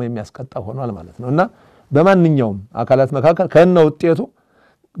ቅጣት ደግሞ የሚያስቀጣ ሆኗል ማለት ነውና በማንኛውም አካላት መካከል ከነው ውጤቱ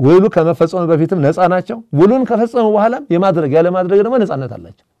ውሉ ከመፈጸሙ በፊትም ነፃ ናቸው። ውሉን ከፈጸሙ በኋላም የማድረግ ያለ ማድረግ ደግሞ ነፃነት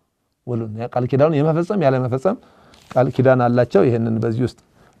አላቸው። ውሉን ቃል ኪዳኑን የመፈጸም ያለ መፈጸም ቃል ኪዳን አላቸው። ይሄንን በዚህ ውስጥ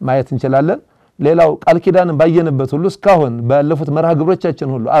ማየት እንችላለን። ሌላው ቃል ኪዳንን ባየንበት ሁሉ እስካሁን ባለፉት መርሃ ግብሮቻችን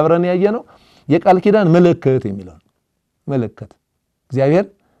ሁሉ አብረን ያየነው የቃል ኪዳን ምልክት የሚለው ምልክት እግዚአብሔር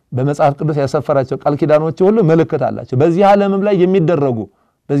በመጽሐፍ ቅዱስ ያሰፈራቸው ቃል ኪዳኖች ሁሉ ምልክት አላቸው። በዚህ ዓለምም ላይ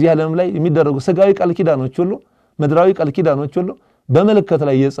የሚደረጉ ስጋዊ ቃል ኪዳኖች ሁሉ ምድራዊ ቃል ኪዳኖች ሁሉ በመልእክት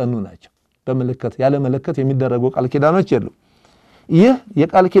ላይ የጸኑ ናቸው። በመልእክት ያለ መልእክት የሚደረጉ ቃል ኪዳኖች የሉም። ይህ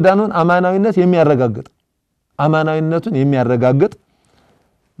የቃል ኪዳኑን አማናዊነቱን የሚያረጋግጥ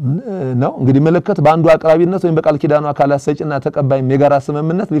ነው። እንግዲህ መልእክት በአንዱ አቅራቢነት ወይም በቃል ኪዳኑ አካላት ሰጪና ተቀባይ የጋራ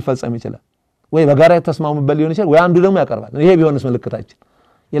ስምምነት ሊፈጸም ይችላል። ወይ በጋራ የተስማሙበት ሊሆን ይችላል፣ ወይ አንዱ ደግሞ ያቀርባል። ይሄ ቢሆንስ ምልክታችን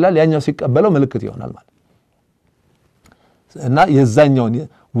ይላል፣ ያኛው ሲቀበለው ምልክት ይሆናል ማለት እና የዛኛውን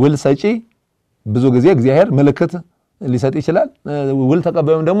ውል ሰጪ ብዙ ጊዜ እግዚአብሔር ምልክት ሊሰጥ ይችላል። ውል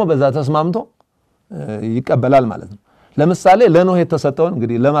ተቀባዩም ደግሞ በዛ ተስማምቶ ይቀበላል ማለት ነው። ለምሳሌ ለኖህ የተሰጠውን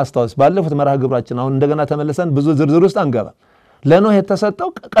እንግዲህ ለማስተዋወስ ባለፉት መርሃ ግብራችን አሁን እንደገና ተመልሰን ብዙ ዝርዝር ውስጥ አንገባ። ለኖህ የተሰጠው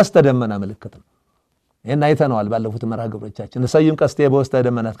ቀስተ ደመና ምልክት ነው። ይሄን አይተነዋል ባለፉት መርሃ ግብሮቻችን። እሰይም ቀስቴ በውስተ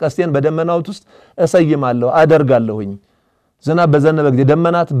ደመናት፣ ቀስቴን በደመናት ውስጥ እሰይማለሁ አደርጋለሁኝ። ዝናብ በዘነበ ጊዜ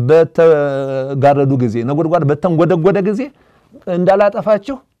ደመናት በተጋረዱ ጊዜ ነጎድጓድ በተንጎደጎደ ጊዜ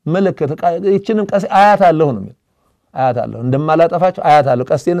እንዳላጠፋችሁ ምልክት እቺንም ቀስ አያታለሁ ነው የሚል አያታለሁ እንደማላጠፋችሁ አያታለሁ።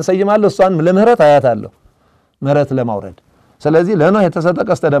 ቀስቴን እሰይማለሁ እሷን ለምህረት አያታለሁ ምህረት ለማውረድ። ስለዚህ ለኖህ የተሰጠ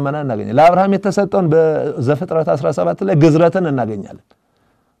ቀስተ ደመና እናገኛለን። ለአብርሃም የተሰጠውን በዘፍጥረት 17 ላይ ግዝረትን እናገኛለን።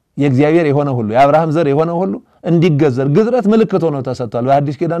 የእግዚአብሔር የሆነ ሁሉ የአብርሃም ዘር የሆነ ሁሉ እንዲገዘር ግዝረት ምልክት ሆኖ ተሰጥቷል።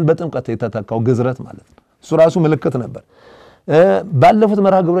 በአዲስ ኪዳን በጥምቀት የተተካው ግዝረት ማለት ነው። እሱ ራሱ ምልክት ነበር። ባለፉት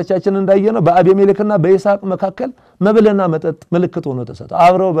መርሃ ግብሮቻችን እንዳየነው በአቤሜሌክና በይስሐቅ መካከል መብልና መጠጥ ምልክት ሆኖ ተሰጥቷል።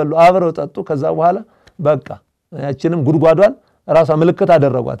 አብረው በሉ አብረው ጠጡ። ከዛ በኋላ በቃ ያችንም ጉድጓዷን ራሷ ምልክት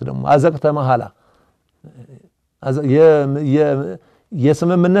አደረጓት። ደግሞ አዘቅተ መሐላ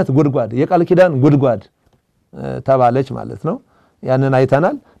የስምምነት ጉድጓድ የቃል ኪዳን ጉድጓድ ተባለች ማለት ነው። ያንን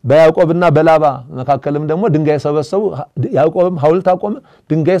አይተናል። በያዕቆብና በላባ መካከልም ደግሞ ድንጋይ ሰበሰቡ። ያዕቆብም ሐውልት አቆመ፣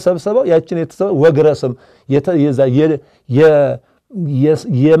 ድንጋይ ሰበሰበው። ያችን ወግረስም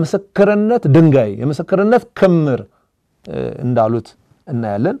የምስክርነት ድንጋይ የምስክርነት ክምር እንዳሉት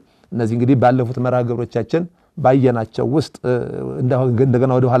እናያለን። እነዚህ እንግዲህ ባለፉት መርሃ ግብሮቻችን ባየናቸው ውስጥ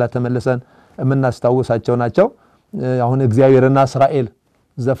እንደገና ወደ ኋላ ተመልሰን የምናስታውሳቸው ናቸው። አሁን እግዚአብሔርና እስራኤል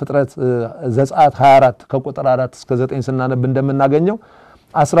ዘፍጥረት ዘጸአት 24 ከቁጥር 4 እስከ 9 ስናነብ እንደምናገኘው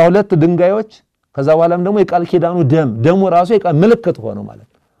 12 ድንጋዮች ከዛ በኋላም ደግሞ የቃል ኪዳኑ ደሙ ራሱ የቃል ምልክት ሆኖ ማለት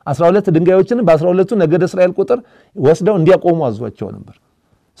 12 ድንጋዮችን በ12ቱ ነገደ እስራኤል ቁጥር ወስደው እንዲያቆሙ አዟቸው ነበር።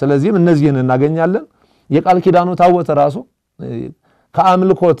 ስለዚህም እነዚህን እናገኛለን። የቃል ኪዳኑ ታቦት ራሱ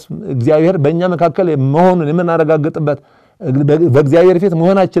ከአምልኮት እግዚአብሔር በእኛ መካከል መሆኑን የምናረጋግጥበት በእግዚአብሔር ፊት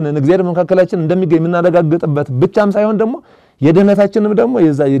መሆናችንን እግዚአብሔር መካከላችን እንደሚገኝ የምናረጋግጥበት ብቻም ሳይሆን ደግሞ የድህነታችንም ደግሞ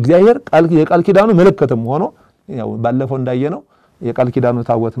የእግዚአብሔር የቃል ኪዳኑ ምልክትም ሆኖ ያው ባለፈው እንዳየነው የቃል ኪዳኑ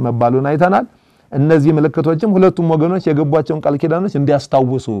ታቦት መባሉን አይተናል። እነዚህ ምልክቶችም ሁለቱም ወገኖች የገቧቸውን ቃል ኪዳኖች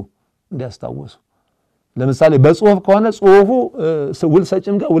እንዲያስታውሱ ለምሳሌ በጽሁፍ ከሆነ ጽሁፉ ውል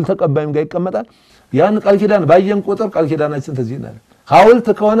ሰጭም ጋር ውል ተቀባይም ጋር ይቀመጣል። ያን ቃል ኪዳን ባየን ቁጥር ቃል ኪዳናችን ትዝ ይላል። ሐውልት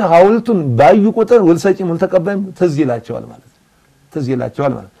ከሆነ ሐውልቱን ባዩ ቁጥር ውል ሰጭም ውል ተቀባይም ትዝ ይላቸዋል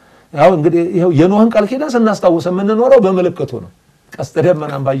ማለት ያው እንግዲህ ይሄው የኖህን ቃል ኪዳን ስናስታውስ የምንኖረው በመለከቱ ነው። ቀስተ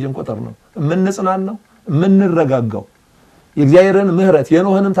ደመናን ባየን ቁጥር ነው የምንጽናናው የምንረጋጋው። የእግዚአብሔርን ምህረት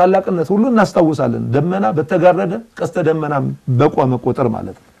የኖህንም ታላቅነት ሁሉ እናስታውሳለን። ደመና በተጋረደ ቀስተ ደመና በቆመ ቁጥር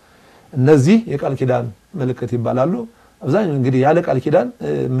ማለት ነው። እነዚህ የቃል ኪዳን ምልክት ይባላሉ። አብዛኛው እንግዲህ ያለ ቃል ኪዳን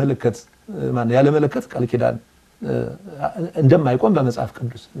ምልክት ያለ ምልክት ቃል ኪዳን እንደማይቆም በመጽሐፍ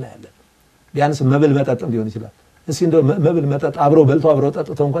ቅዱስ እናያለን። ቢያንስ መብል መጠጥም ሊሆን ይችላል። እስኪ እንደው መብል መጠጥ አብረው በልተው አብረው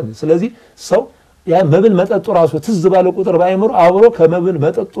ጠጥተው እንኳን ስለዚህ ሰው ያ መብል መጠጡ ራሱ ትዝ ባለ ቁጥር ባይምሩ አብሮ ከመብል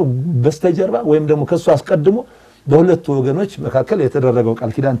መጠጡ በስተጀርባ ወይም ደግሞ ከሱ አስቀድሞ በሁለቱ ወገኖች መካከል የተደረገው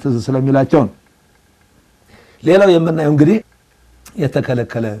ቃል ኪዳን ትዝ ስለሚላቸው ነው። ሌላው የምናየው እንግዲህ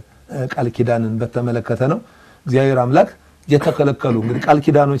የተከለከለ ቃል ኪዳንን በተመለከተ ነው። እግዚአብሔር አምላክ የተከለከሉ እንግዲህ ቃል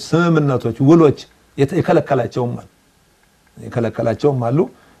ኪዳኖች፣ ስምምነቶች፣ ውሎች የከለከላቸውም አሉ።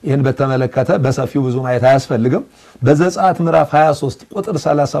 ይሄን በተመለከተ በሰፊው ብዙ ማየት አያስፈልግም። በዘጸአት ምዕራፍ 23 ቁጥር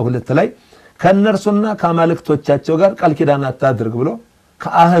 32 ላይ ከነርሱና ከአማልክቶቻቸው ጋር ቃል ኪዳን አታድርግ ብሎ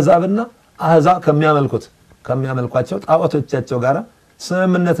ከአህዛብና አህዛብ ከሚያመልኳቸው ጣዖቶቻቸው ጋር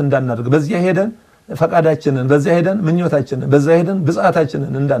ስምምነት እንዳናደርግ በዚያ ሄደን ፈቃዳችንን በዚያ ሄደን ምኞታችንን በዚያ ሄደን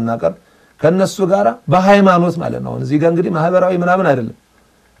ብጻታችንን እንዳናቀር ከነሱ ጋር በሃይማኖት ማለት ነው። እዚህ ጋር እንግዲህ ማህበራዊ ምናምን አይደለም።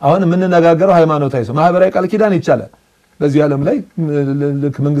 አሁን የምንነጋገረው ሃይማኖታዊ ነው። ማህበራዊ ቃል ኪዳን ይቻላል። በዚህ ዓለም ላይ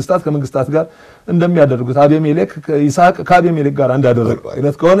መንግስታት ከመንግስታት ጋር እንደሚያደርጉት አቤሜሌክ ይስሐቅ ከአቤሜሌክ ጋር እንዳደረገው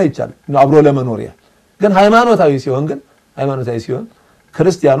አይነት ከሆነ ይቻላል አብሮ ለመኖር። ግን ሃይማኖታዊ ሲሆን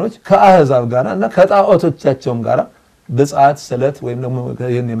ክርስቲያኖች ከአህዛብ ጋርና ከጣዖቶቻቸውም ጋር ብጻት ስለት ወይም ደግሞ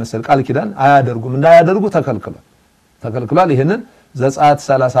ይሄን የመሰል ቃል ኪዳን አያደርጉም። እንዳያደርጉ ተከልክሏል። ይሄንን ዘጸአት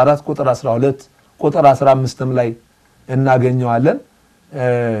 34 ቁጥር 12 ቁጥር 15ም ላይ እናገኘዋለን።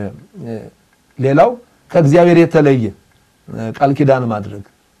 ሌላው ከእግዚአብሔር የተለየ ቃል ኪዳን ማድረግ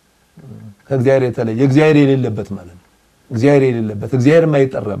ከእግዚአብሔር የተለየ እግዚአብሔር የሌለበት ማለት ነው። እግዚአብሔር የሌለበት እግዚአብሔር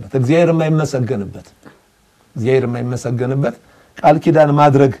የማይጠራበት እግዚአብሔር የማይመሰገንበት ቃል ኪዳን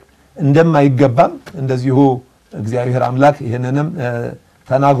ማድረግ እንደማይገባም እንደዚሁ እግዚአብሔር አምላክ ይሄንንም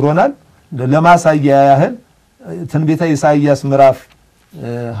ተናግሮናል። ለማሳያ ያህል ትንቢተ ኢሳይያስ ምዕራፍ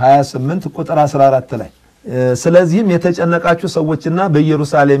 28 ቁጥር 14 ላይ ስለዚህም የተጨነቃችሁ ሰዎችና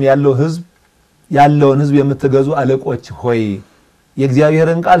በኢየሩሳሌም ያለውን ሕዝብ የምትገዙ አለቆች ሆይ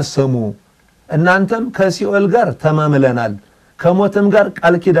የእግዚአብሔርን ቃል ስሙ። እናንተም ከሲኦል ጋር ተማምለናል፣ ከሞትም ጋር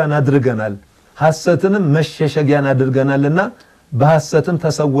ቃል ኪዳን አድርገናል፣ ሐሰትንም መሸሸጊያን አድርገናልና በሐሰትም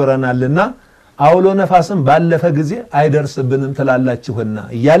ተሰውረናልና አውሎ ነፋስም ባለፈ ጊዜ አይደርስብንም ትላላችሁና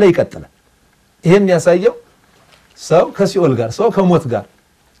እያለ ይቀጥላል። ይሄም ያሳየው ሰው ከሲኦል ጋር ሰው ከሞት ጋር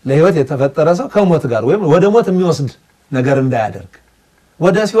ለህይወት የተፈጠረ ሰው ከሞት ጋር ወይም ወደ ሞት የሚወስድ ነገር እንዳያደርግ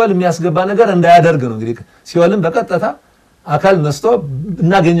ወደ ሲኦል የሚያስገባ ነገር እንዳያደርግ ነው። እንግዲህ ሲኦልን በቀጥታ አካል ነስቶ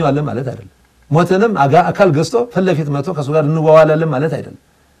እናገኘዋለን ማለት አይደለም። ሞትንም አካል ገዝቶ ፍለፊት መጥቶ ከሱ ጋር እንዋዋላለን ማለት አይደለም።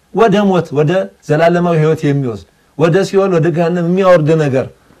 ወደ ሞት ወደ ዘላለማዊ ህይወት የሚወስድ ወደ ሲኦል ወደ ገሃነም የሚያወርድ ነገር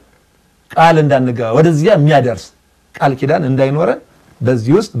ቃል እንዳንገባ ወደዚያ የሚያደርስ ቃል ኪዳን እንዳይኖረን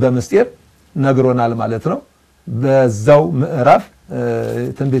በዚህ ውስጥ በምስጢር ነግሮናል ማለት ነው። በዛው ምዕራፍ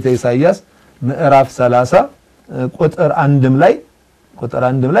ትንቢተ ኢሳይያስ ምዕራፍ 30 ቁጥር 1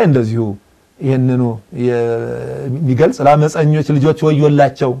 ላይ እንደዚሁ ይሄንኑ የሚገልጽ ለአመፀኞች ልጆች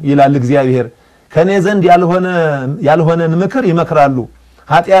ወዮላቸው ይላል እግዚአብሔር። ከኔ ዘንድ ያልሆነን ምክር ይመክራሉ፣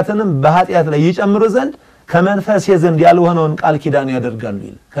 ኃጢአትንም በኃጢአት ላይ ይጨምሩ ዘንድ ከመንፈሴ ዘንድ ያልሆነውን ቃል ኪዳን ያደርጋሉ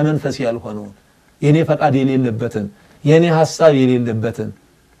ይላል። ከመንፈሴ ያልሆነውን የኔ ፈቃድ የሌለበትን የኔ ሐሳብ የሌለበትን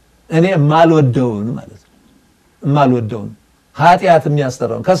እኔ ማልወደውን ማለት ነው ማልወደውን ኃጢአት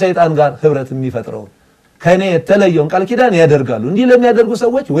የሚያስተራውን ከሰይጣን ጋር ህብረት የሚፈጥረውን ከኔ የተለየውን ቃል ኪዳን ያደርጋሉ። እንዲህ ለሚያደርጉ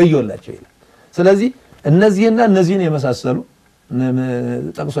ሰዎች ወዮላቸው ይላል። ስለዚህ እነዚህን የመሳሰሉ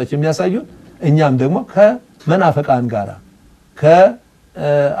ጥቅሶች የሚያሳዩን እኛም ደግሞ ከመናፍቃን ጋራ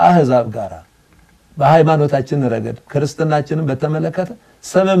ከአህዛብ ጋራ በሃይማኖታችን ረገድ ክርስትናችንን በተመለከተ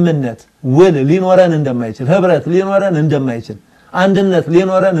ስምምነት ውል ሊኖረን እንደማይችል ህብረት ሊኖረን እንደማይችል አንድነት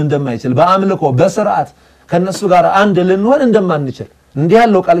ሊኖረን እንደማይችል በአምልኮ በስርዓት ከነሱ ጋር አንድ ልንሆን እንደማንችል እንዲህ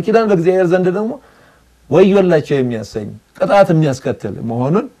ያለው ቃል ኪዳን በእግዚአብሔር ዘንድ ደግሞ ወዮላቸው የሚያሰኝ ቅጣት የሚያስከትል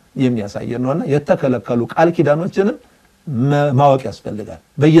መሆኑን የሚያሳይ ነውና የተከለከሉ ቃል ኪዳኖችንም ማወቅ ያስፈልጋል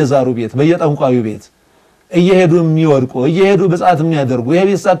በየዛሩ ቤት በየጠንቋዩ ቤት እየሄዱ የሚወርቁ እየሄዱ በጻት የሚያደርጉ ይሄ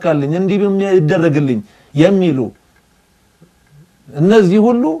ይሳካልኝ እንዲህ ይደረግልኝ የሚሉ እነዚህ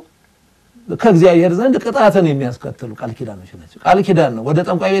ሁሉ ከእግዚአብሔር ዘንድ ቅጣትን የሚያስከትሉ ቃል ኪዳኖች ናቸው ቃል ኪዳን ነው ወደ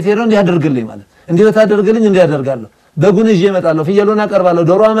ጠንቋይ ቤት ሄደው እንዲያደርግልኝ ማለት እንዲህ በታደርግልኝ እንዲያደርጋለሁ በጉን ይዤ እመጣለሁ ፍየሉን አቀርባለሁ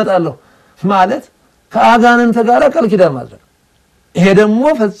ዶሮ አመጣለሁ ማለት ከአጋንንት ጋር ቃል ኪዳን ማድረግ ይሄ ደግሞ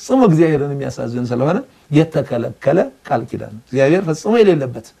ፈጽሞ እግዚአብሔርን የሚያሳዝን ስለሆነ የተከለከለ ቃል ኪዳን ነው እግዚአብሔር ፈጽሞ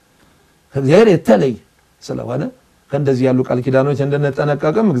የሌለበት እግዚአብሔር የተለየ ስለሆነ ከእንደዚህ ያሉ ቃል ኪዳኖች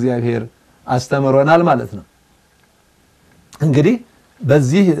እንደነጠነቀቅም እግዚአብሔር አስተምሮናል ማለት ነው እንግዲህ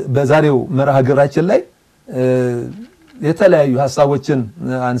በዚህ በዛሬው መርሃ ግብራችን ላይ የተለያዩ ሐሳቦችን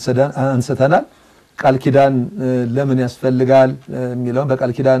አንስተናል ቃል ኪዳን ለምን ያስፈልጋል የሚለው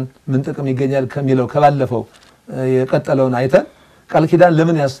በቃል ኪዳን ምን ጥቅም ይገኛል ከሚለው ከባለፈው የቀጠለውን አይተን ቃል ኪዳን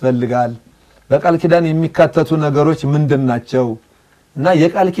ለምን ያስፈልጋል በቃል ኪዳን የሚካተቱ ነገሮች ምንድናቸው እና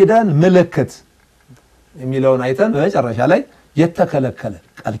የቃል ኪዳን ምልክት የሚለውን አይተን በመጨረሻ ላይ የተከለከለ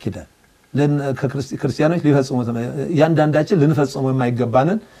ቃል ኪዳን ለክርስቲያኖች ሊፈጽሙት ያንዳንዳችን ልንፈጽመው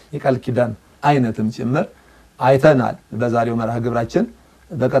የማይገባንን የቃል ኪዳን አይነትም ጭምር አይተናል በዛሬው መርሃ ግብራችን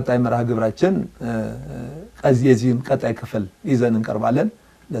በቀጣይ መርሃ ግብራችን የዚህን ቀጣይ ክፍል ይዘን እንቀርባለን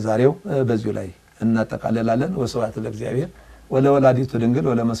ለዛሬው በዚሁ ላይ እናጠቃልላለን ወስብሐት ለእግዚአብሔር ወለወላዲቱ ድንግል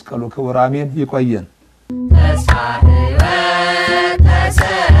ወለመስቀሉ ክቡር አሜን ይቆየን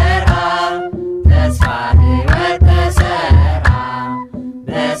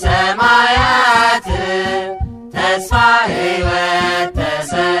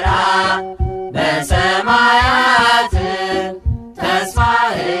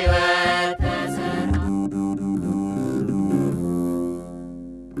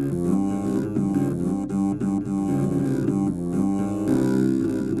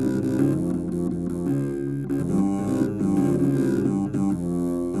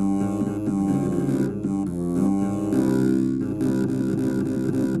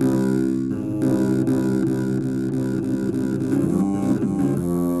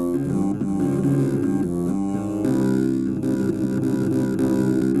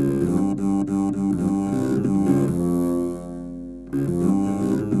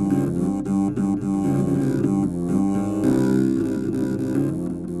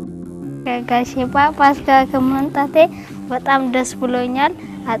ጋሼ ጳጳስ ጋር ከመምጣቴ በጣም ደስ ብሎኛል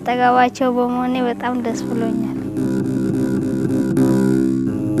አጠገባቸው በመሆኔ በጣም ደስ ብሎኛል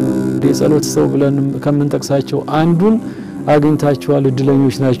የጸሎት ሰው ብለን ከመንጠቅሳቸው አንዱን አግኝታችኋል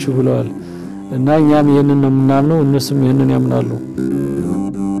እድለኞች ናችሁ ብለዋል እና እኛም ይሄንን ነው የምናምነው እነሱም ይሄንን ያምናሉ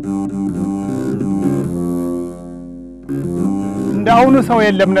እንዳውኑ ሰው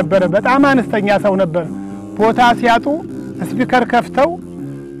የለም ነበር በጣም አነስተኛ ሰው ነበር ቦታ ሲያጡ ስፒከር ከፍተው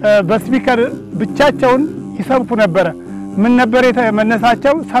በስፒከር ብቻቸውን ይሰብኩ ነበር ምን ነበር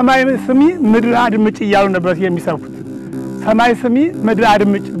የተመነሳቸው ሰማይ ስሚ ምድር አድምጭ ይያሉ ነበር የሚሰብኩት ሰማይ ስሚ ምድር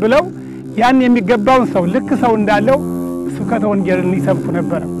አድምጭ ብለው ያን የሚገባውን ሰው ልክ ሰው እንዳለው ስብከተ ወንጌልን ይሰብኩ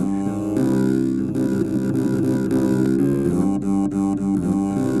ነበር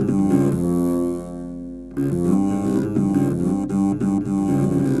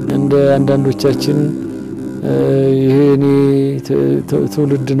እንደ አንዳንዶቻችን ይሄኔ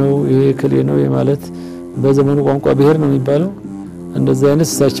ትውልድ ነው ይሄ ክሌ ነው የማለት በዘመኑ ቋንቋ ብሄር ነው የሚባለው እንደዛ አይነት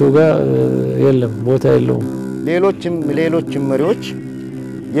እሳቸው ጋር የለም ቦታ የለውም ሌሎችም መሪዎች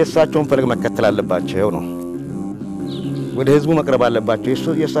የእሳቸውን ፈለግ መከተል አለባቸው ነው ወደ ህዝቡ መቅረብ አለባቸው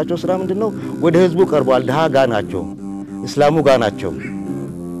የእሳቸው ስራ ምንድነው ወደ ህዝቡ ቀርቧል ደሃ ጋር ናቸው እስላሙ ጋር ናቸው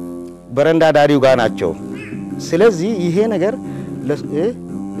በረንዳ ዳሪው ጋር ናቸው ስለዚህ ይሄ ነገር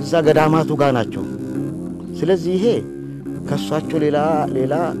እዛ ገዳማቱ ጋር ናቸው ስለዚህ ይሄ ከሷቸው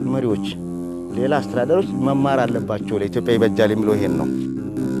ሌላ መሪዎች ሌላ አስተዳደሮች መማር አለባቸው ለኢትዮጵያ ይበጃል የሚለው ይሄን ነው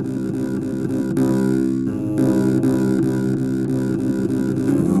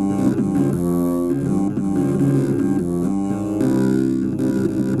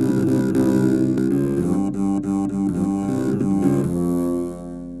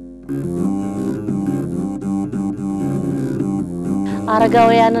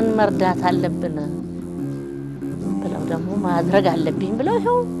አረጋውያንን መርዳት አለብን ብለው ደግሞ ማድረግ አለብኝ ብለው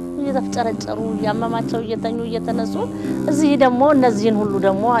ይሄው እየተፍጨረጨሩ ያመማቸው እየተኙ እየተነሱ እዚህ ደግሞ እነዚህን ሁሉ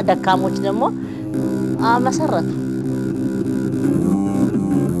ደግሞ ደካሞች ደግሞ መሰረቱ